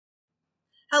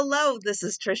Hello, this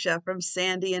is Trisha from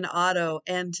Sandy and Otto,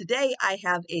 and today I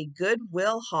have a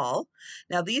Goodwill haul.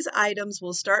 Now, these items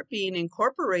will start being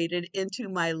incorporated into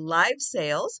my live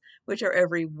sales, which are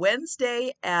every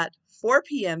Wednesday at 4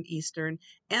 p.m. Eastern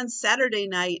and Saturday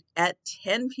night at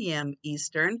 10 p.m.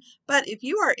 Eastern. But if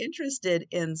you are interested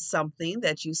in something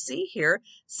that you see here,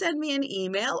 send me an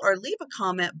email or leave a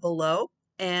comment below,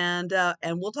 and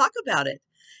we'll talk about it.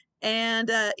 And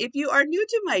if you are new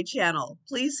to my channel,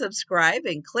 please subscribe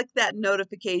and click that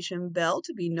notification bell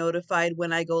to be notified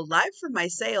when I go live for my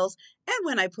sales and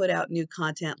when I put out new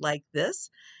content like this.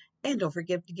 And don't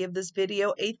forget to give this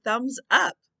video a thumbs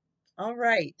up. All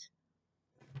right.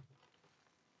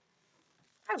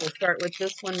 I will start with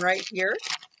this one right here.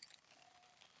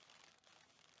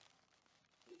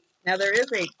 Now there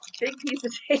is a big piece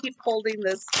of tape holding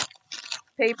this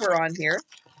paper on here.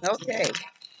 Okay.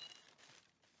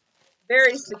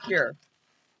 Very secure.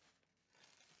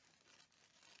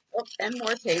 Oh, and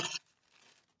more tape.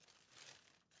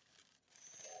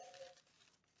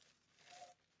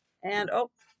 And oh,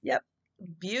 yep.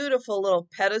 Beautiful little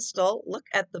pedestal. Look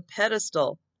at the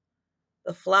pedestal.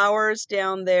 The flowers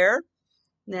down there.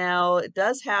 Now it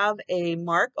does have a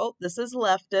mark. Oh, this is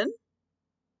Lefton.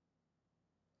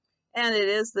 And it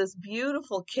is this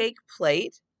beautiful cake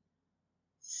plate.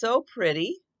 So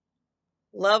pretty.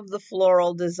 Love the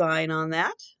floral design on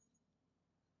that.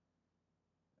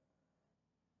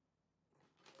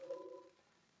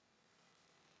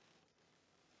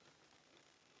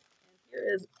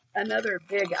 Here is another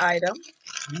big item.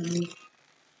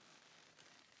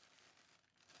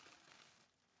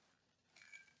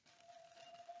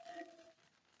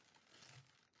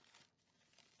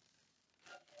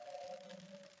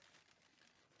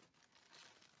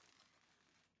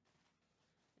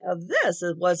 Now this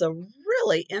was a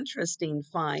really interesting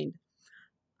find.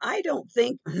 I don't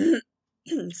think,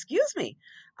 excuse me,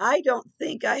 I don't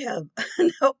think I have,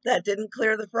 nope, that didn't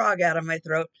clear the frog out of my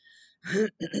throat.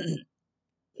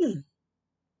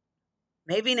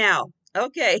 Maybe now.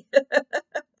 Okay.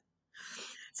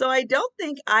 So I don't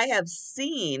think I have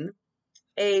seen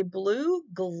a blue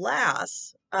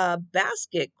glass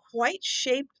basket quite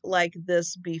shaped like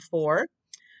this before.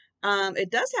 It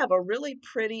does have a really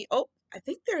pretty, oh, I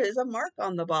think there is a mark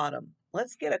on the bottom.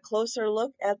 Let's get a closer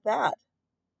look at that.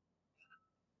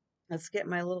 Let's get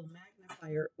my little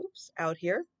magnifier, oops, out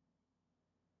here.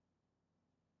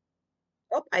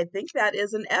 Oh, I think that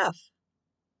is an F.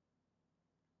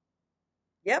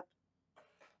 Yep.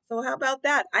 So how about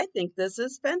that? I think this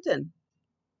is Fenton.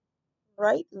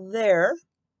 Right there.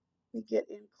 We get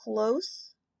in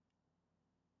close.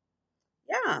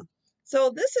 Yeah.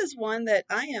 So this is one that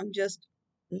I am just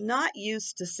not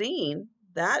used to seeing.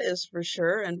 That is for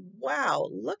sure. And wow,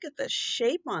 look at the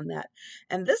shape on that.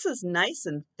 And this is nice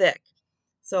and thick.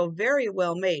 So very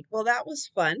well made. Well, that was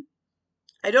fun.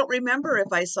 I don't remember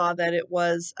if I saw that it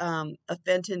was a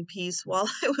Fenton piece while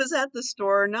I was at the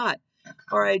store or not.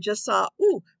 Or I just saw,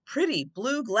 ooh, pretty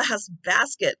blue glass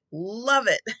basket. Love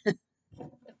it.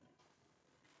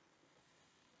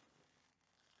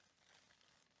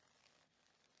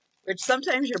 Which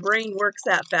sometimes your brain works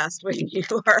that fast when you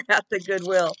are at the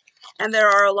Goodwill. And there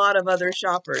are a lot of other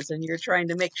shoppers, and you're trying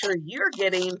to make sure you're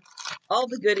getting all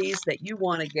the goodies that you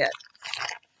want to get.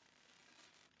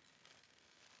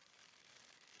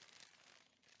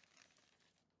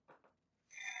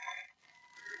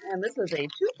 And this is a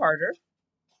two-parter.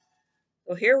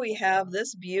 So here we have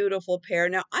this beautiful pair.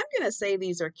 Now, I'm going to say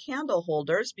these are candle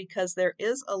holders because there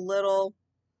is a little,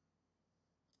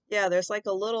 yeah, there's like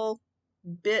a little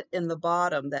bit in the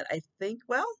bottom that I think,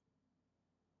 well,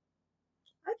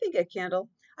 I think a candle.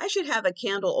 I should have a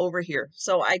candle over here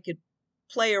so I could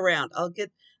play around.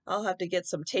 I'll have to get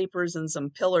some tapers and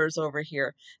some pillars over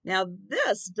here. Now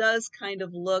this does kind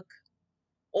of look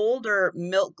older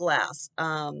milk glass.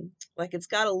 Like it's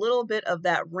got a little bit of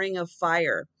that ring of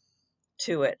fire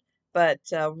to it, but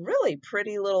really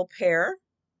pretty little pair.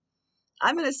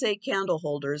 I'm going to say candle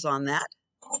holders on that.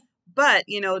 But,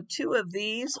 you know, two of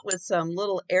these with some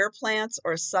little air plants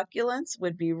or succulents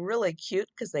would be really cute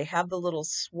because they have the little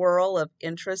swirl of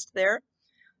interest there.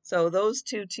 So those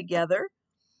two together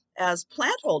as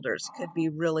plant holders could be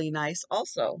really nice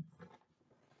also.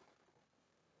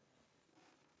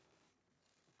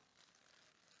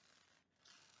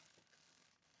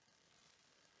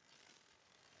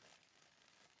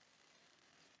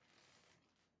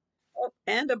 Oh,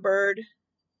 and a bird.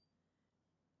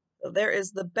 So there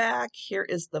is the back. Here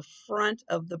is the front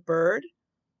of the bird.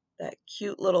 That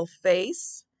cute little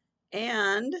face.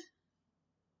 And I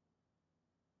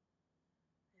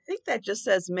think that just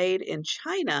says made in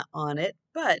China on it,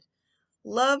 but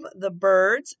Love the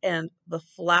birds and the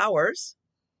flowers.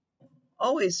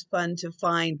 Always fun to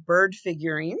find bird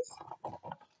figurines.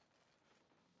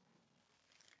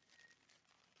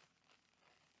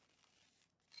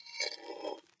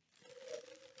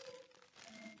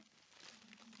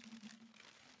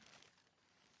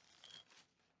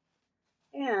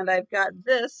 And I've got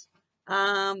this.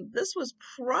 This was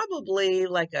probably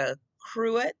like a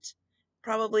cruet,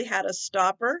 probably had a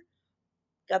stopper,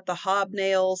 got the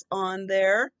hobnails on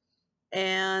there.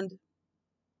 And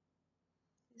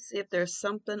see if there's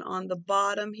something on the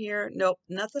bottom here. Nope,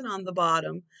 nothing on the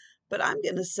bottom. But I'm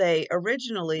going to say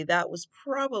originally that was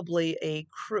probably a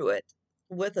cruet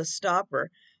with a stopper,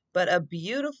 but a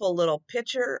beautiful little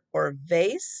pitcher or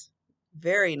vase.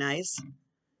 Very nice.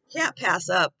 Can't pass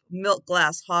up milk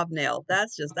glass hobnail.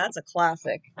 That's a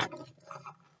classic.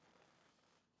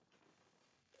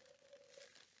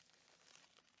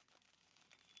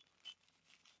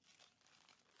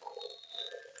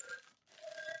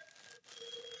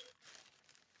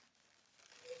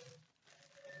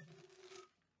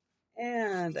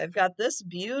 And I've got this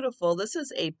beautiful, this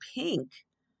is a pink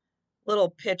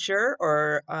little pitcher,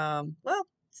 or, well,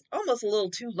 it's almost a little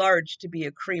too large to be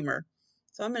a creamer.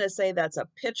 So I'm going to say that's a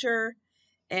pitcher.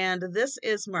 And this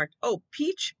is marked, oh,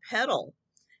 peach petal.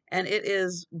 And it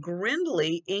is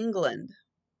Grindley, England.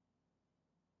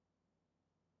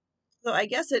 So I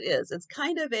guess it is. It's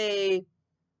kind of a,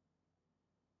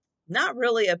 not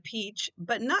really a peach,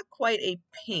 but not quite a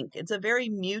pink. It's a very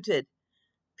muted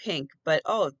pink, but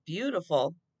oh,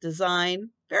 beautiful design.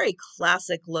 Very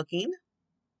classic looking.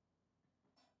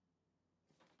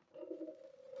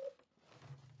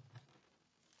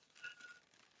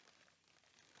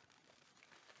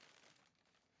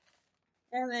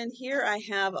 And then here I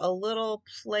have a little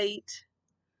plate,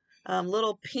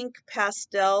 little pink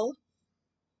pastel,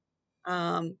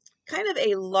 kind of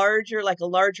a larger, like a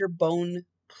larger bone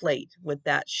plate with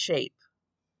that shape.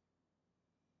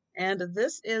 And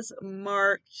this is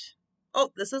marked, oh,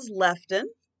 this is Lefton.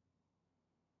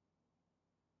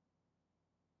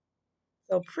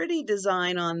 So pretty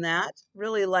design on that.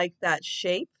 Really like that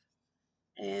shape.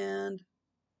 And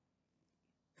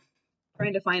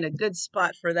trying to find a good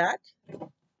spot for that.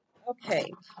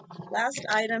 Okay, last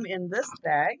item in this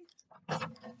bag.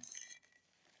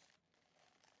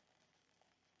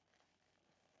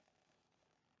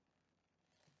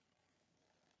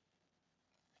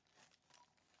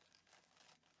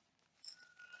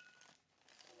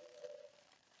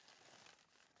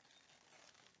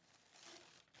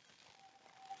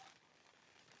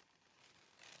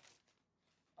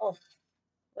 Oh,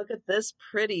 look at this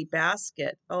pretty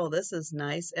basket. Oh, this is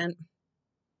nice. And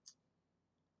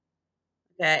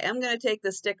okay, I'm going to take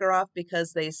the sticker off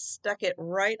because they stuck it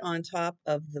right on top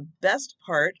of the best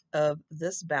part of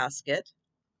this basket.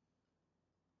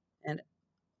 And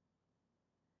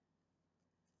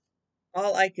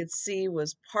all I could see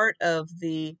was part of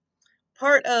the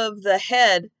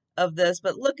head of this,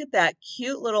 but look at that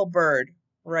cute little bird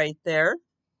right there.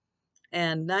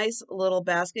 And nice little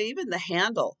basket. Even the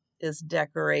handle is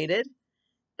decorated.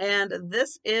 And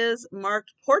this is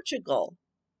marked Portugal.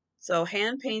 So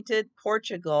hand painted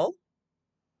Portugal.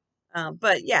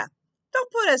 But yeah, don't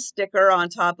put a sticker on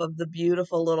top of the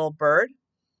beautiful little bird.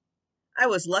 I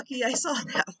was lucky I saw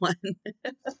that one.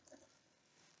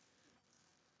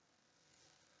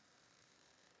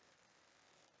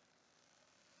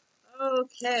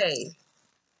 Okay.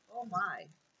 Oh my.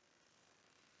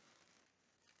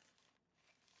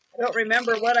 I don't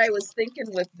remember what I was thinking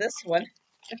with this one.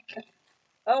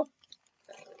 Oh,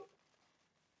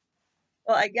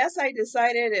 well, I guess I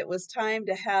decided it was time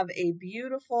to have a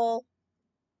beautiful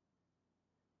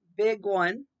big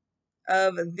one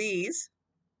of these.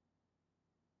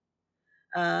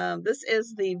 This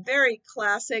is the very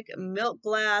classic milk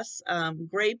glass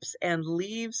grapes and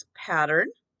leaves pattern.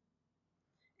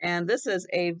 And this is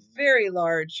a very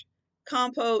large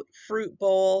compote fruit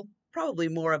bowl, probably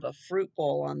more of a fruit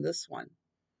bowl on this one.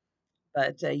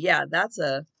 But yeah, that's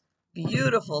a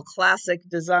beautiful classic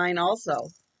design also.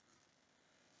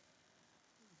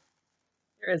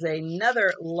 There is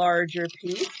another larger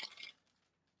piece.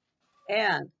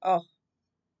 And oh,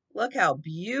 look how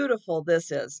beautiful this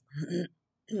is.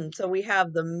 So we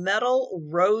have the metal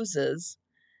roses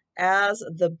as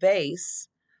the base.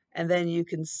 And then you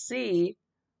can see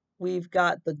we've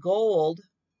got the gold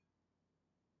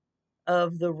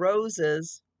of the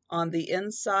roses on the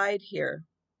inside here.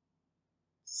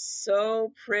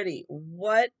 So pretty.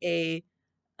 What a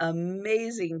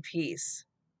amazing piece.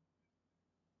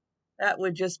 That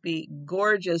would just be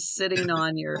gorgeous sitting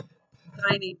on your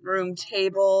dining room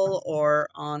table or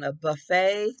on a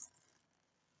buffet.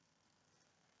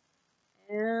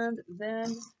 And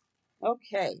then,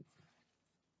 okay,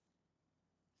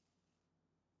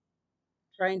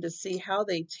 trying to see how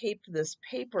they taped this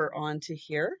paper onto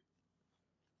here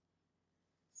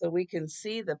so we can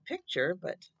see the picture,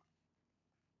 but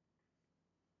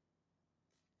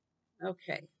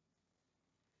okay.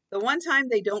 The one time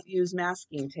they don't use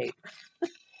masking tape.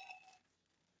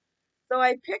 So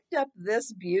I picked up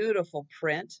this beautiful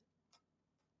print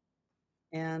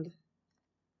and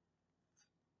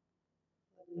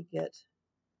let me get,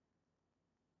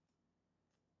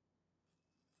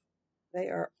 they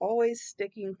are always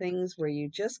sticking things where you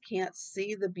just can't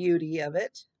see the beauty of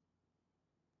it.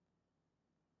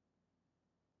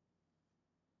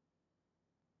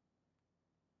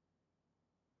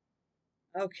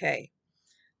 Okay,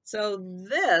 so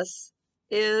this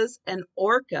is an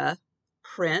Orca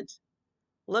print.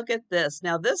 Look at this.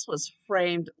 Now this was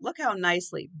framed, look how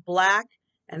nicely, black,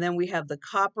 and then we have the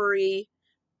coppery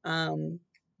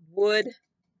wood,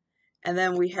 and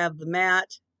then we have the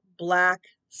matte, black,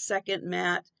 second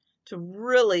matte to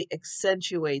really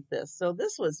accentuate this. So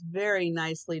this was very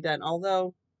nicely done,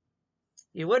 although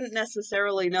you wouldn't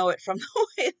necessarily know it from the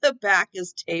way the back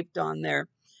is taped on there.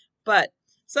 But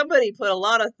somebody put a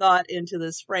lot of thought into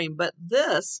this frame. But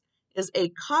this is a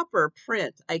copper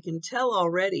print. I can tell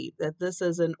already that this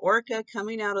is an orca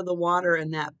coming out of the water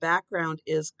and that background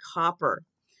is copper.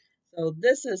 So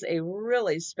this is a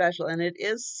really special, and it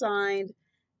is signed,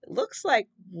 it looks like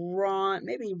Ron,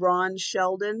 maybe Ron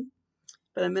Sheldon,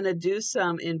 but I'm going to do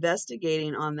some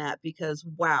investigating on that because,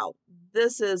 wow,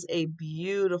 this is a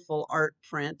beautiful art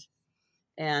print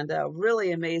and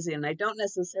really amazing. And I don't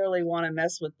necessarily want to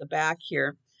mess with the back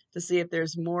here to see if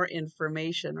there's more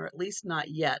information, or at least not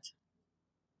yet.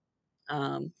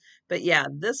 But yeah,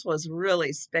 this was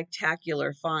really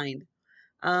spectacular find.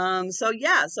 So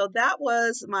yeah, so that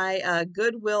was my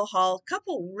Goodwill haul.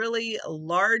 Couple really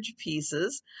large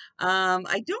pieces.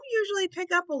 I don't usually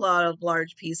pick up a lot of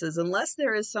large pieces unless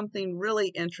there is something really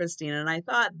interesting. And I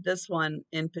thought this one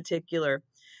in particular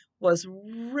was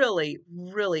really,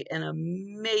 really an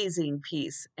amazing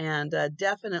piece and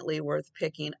definitely worth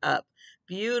picking up.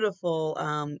 Beautiful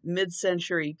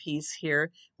mid-century piece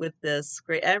here with this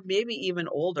great, maybe even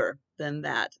older than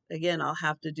that. Again, I'll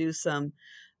have to do some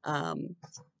um,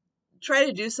 try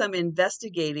to do some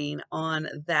investigating on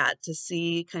that to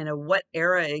see kind of what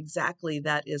era exactly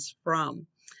that is from.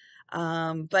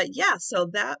 But yeah, so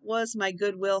that was my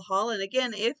Goodwill haul. And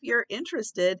again, if you're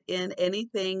interested in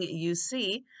anything you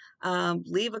see,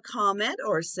 leave a comment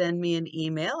or send me an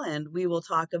email and we will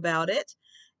talk about it.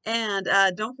 And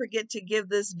don't forget to give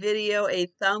this video a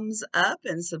thumbs up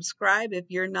and subscribe if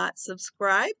you're not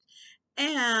subscribed.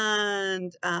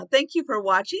 And thank you for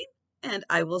watching, and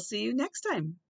I will see you next time.